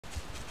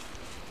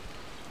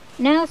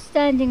Now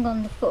standing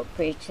on the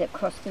footbridge that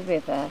crossed the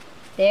river,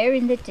 there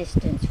in the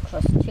distance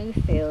across two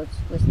fields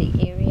was the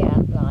eerie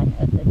outline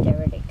of the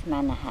derelict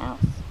manor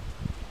house.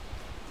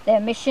 Their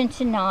mission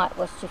tonight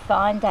was to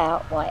find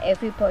out why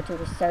everybody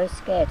was so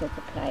scared of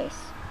the place.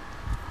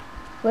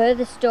 Were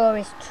the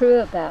stories true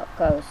about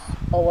ghosts,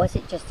 or was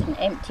it just an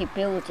empty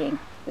building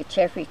which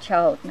every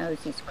child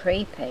knows is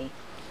creepy?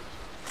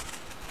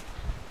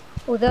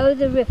 Although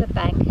the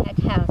riverbank had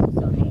houses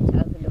on it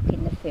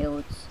overlooking the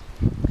fields,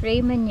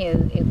 Dreamer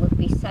knew it would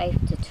be safe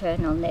to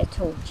turn on their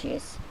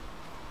torches,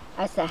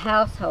 as the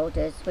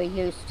householders were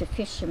used to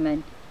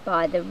fishermen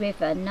by the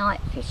river night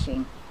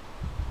fishing.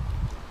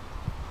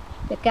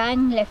 The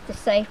gang left the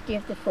safety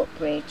of the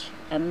footbridge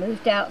and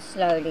moved out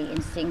slowly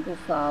in single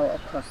file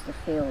across the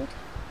field.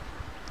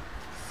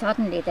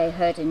 Suddenly they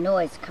heard a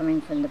noise coming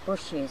from the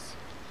bushes.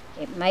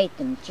 It made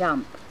them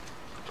jump.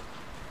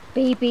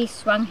 BB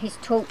swung his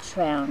torch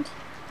round.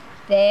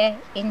 There,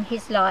 in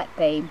his light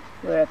beam,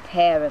 were a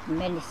pair of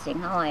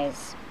menacing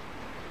eyes.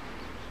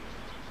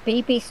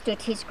 BB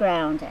stood his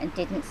ground and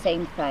didn't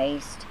seem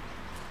fazed.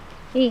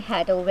 He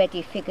had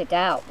already figured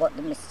out what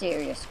the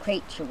mysterious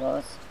creature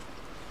was.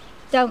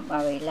 "Don't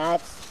worry,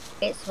 lads,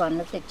 it's one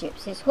of the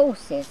gypsies'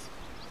 horses."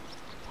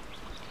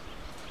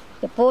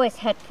 The boys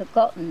had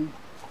forgotten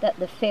that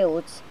the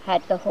fields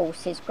had the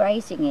horses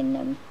grazing in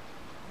them.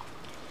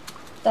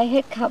 They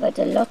had covered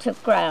a lot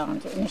of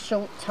ground in a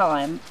short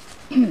time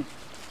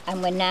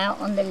and were now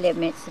on the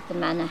limits of the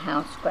manor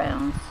house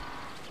grounds.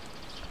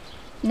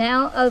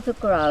 Now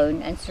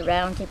overgrown and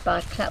surrounded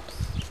by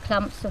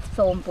clumps of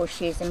thorn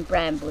bushes and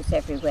brambles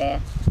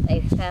everywhere,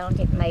 they found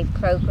it made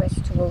progress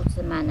towards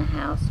the manor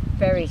house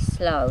very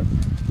slow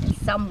and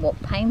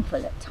somewhat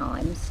painful at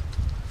times.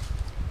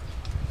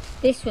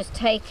 This was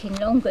taking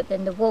longer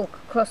than the walk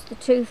across the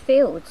two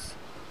fields.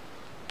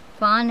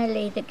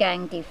 Finally, the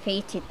gang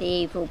defeated the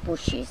evil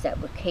bushes that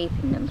were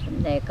keeping them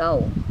from their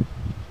goal.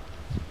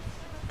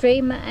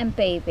 Dreamer and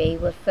BB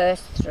were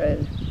first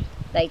through.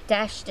 They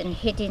dashed and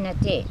hid in a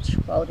ditch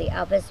while the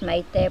others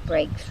made their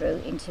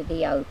breakthrough into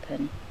the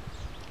open.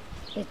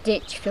 The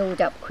ditch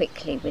filled up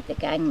quickly with the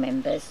gang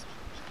members.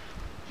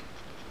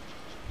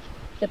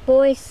 The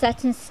boys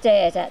sat and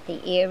stared at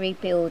the eerie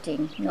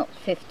building not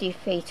 50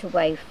 feet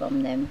away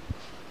from them.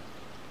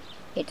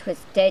 It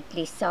was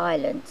deadly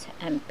silent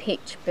and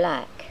pitch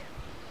black.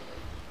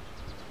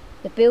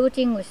 The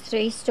building was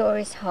 3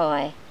 stories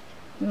high.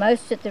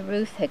 Most of the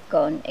roof had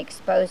gone,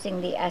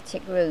 exposing the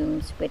attic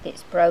rooms with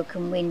its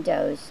broken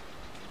windows.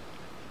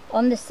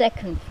 On the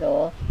second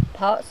floor,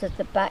 parts of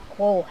the back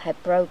wall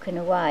had broken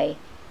away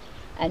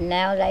and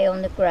now lay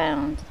on the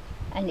ground,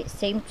 and it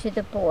seemed to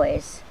the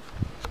boys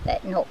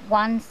that not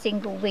one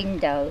single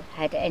window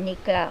had any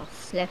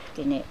glass left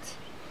in it.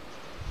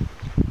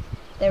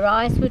 Their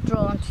eyes were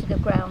drawn to the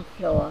ground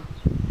floor.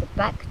 The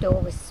back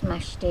door was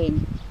smashed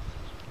in.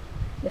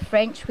 The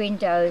French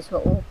windows were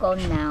all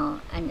gone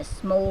now, and a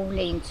small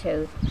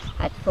lean-to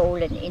had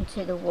fallen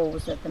into the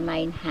walls of the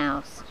main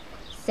house,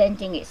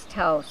 sending its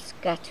tiles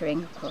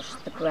scattering across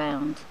the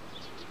ground.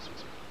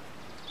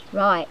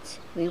 "Right,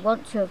 we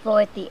want to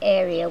avoid the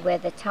area where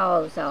the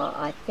tiles are.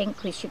 I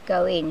think we should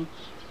go in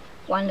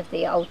one of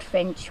the old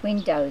French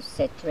windows,"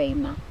 said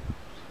Dreamer.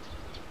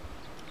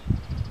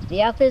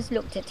 The others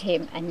looked at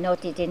him and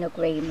nodded in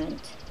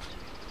agreement.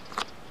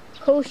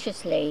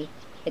 Cautiously,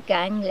 the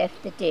gang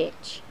left the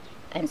ditch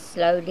and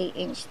slowly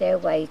inched their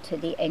way to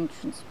the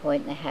entrance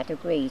point they had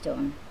agreed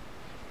on.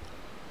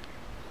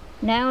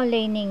 Now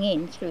leaning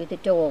in through the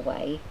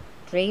doorway,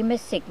 Dreamer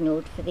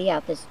signalled for the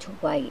others to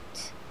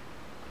wait.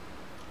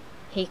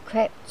 He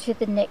crept to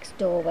the next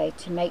doorway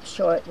to make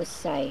sure it was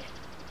safe.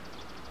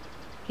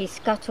 He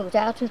scuttled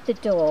out of the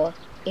door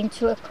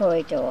into a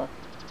corridor.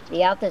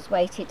 The others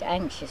waited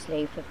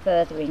anxiously for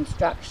further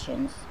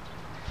instructions.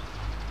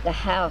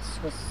 The house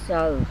was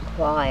so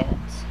quiet.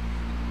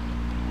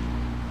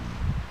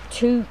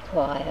 Too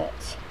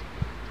quiet.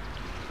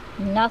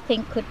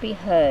 Nothing could be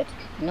heard,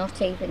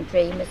 not even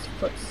Dreamer's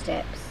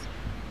footsteps.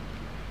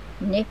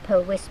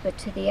 Nipper whispered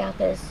to the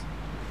others,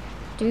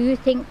 "Do you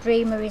think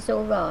Dreamer is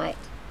all right?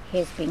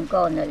 He's been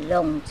gone a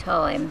long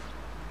time."